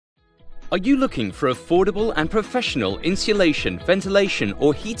Are you looking for affordable and professional insulation, ventilation,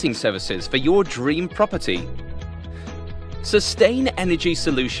 or heating services for your dream property? Sustain Energy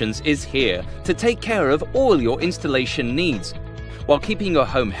Solutions is here to take care of all your installation needs, while keeping your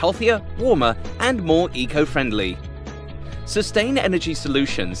home healthier, warmer, and more eco-friendly. Sustain Energy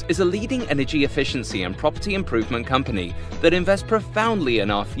Solutions is a leading energy efficiency and property improvement company that invests profoundly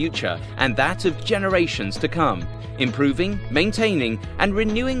in our future and that of generations to come, improving, maintaining, and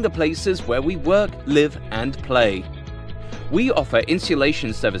renewing the places where we work, live, and play. We offer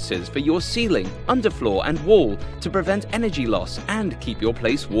insulation services for your ceiling, underfloor, and wall to prevent energy loss and keep your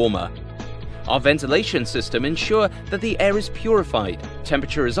place warmer. Our ventilation system ensures that the air is purified,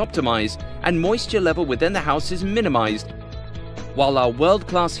 temperature is optimized, and moisture level within the house is minimized, while our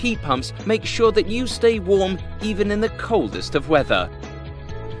world-class heat pumps make sure that you stay warm even in the coldest of weather.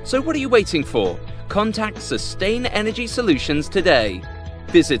 So what are you waiting for? Contact Sustain Energy Solutions today.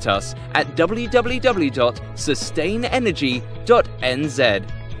 Visit us at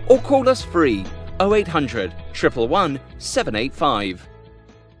www.sustainenergy.nz or call us free 0800 111 785.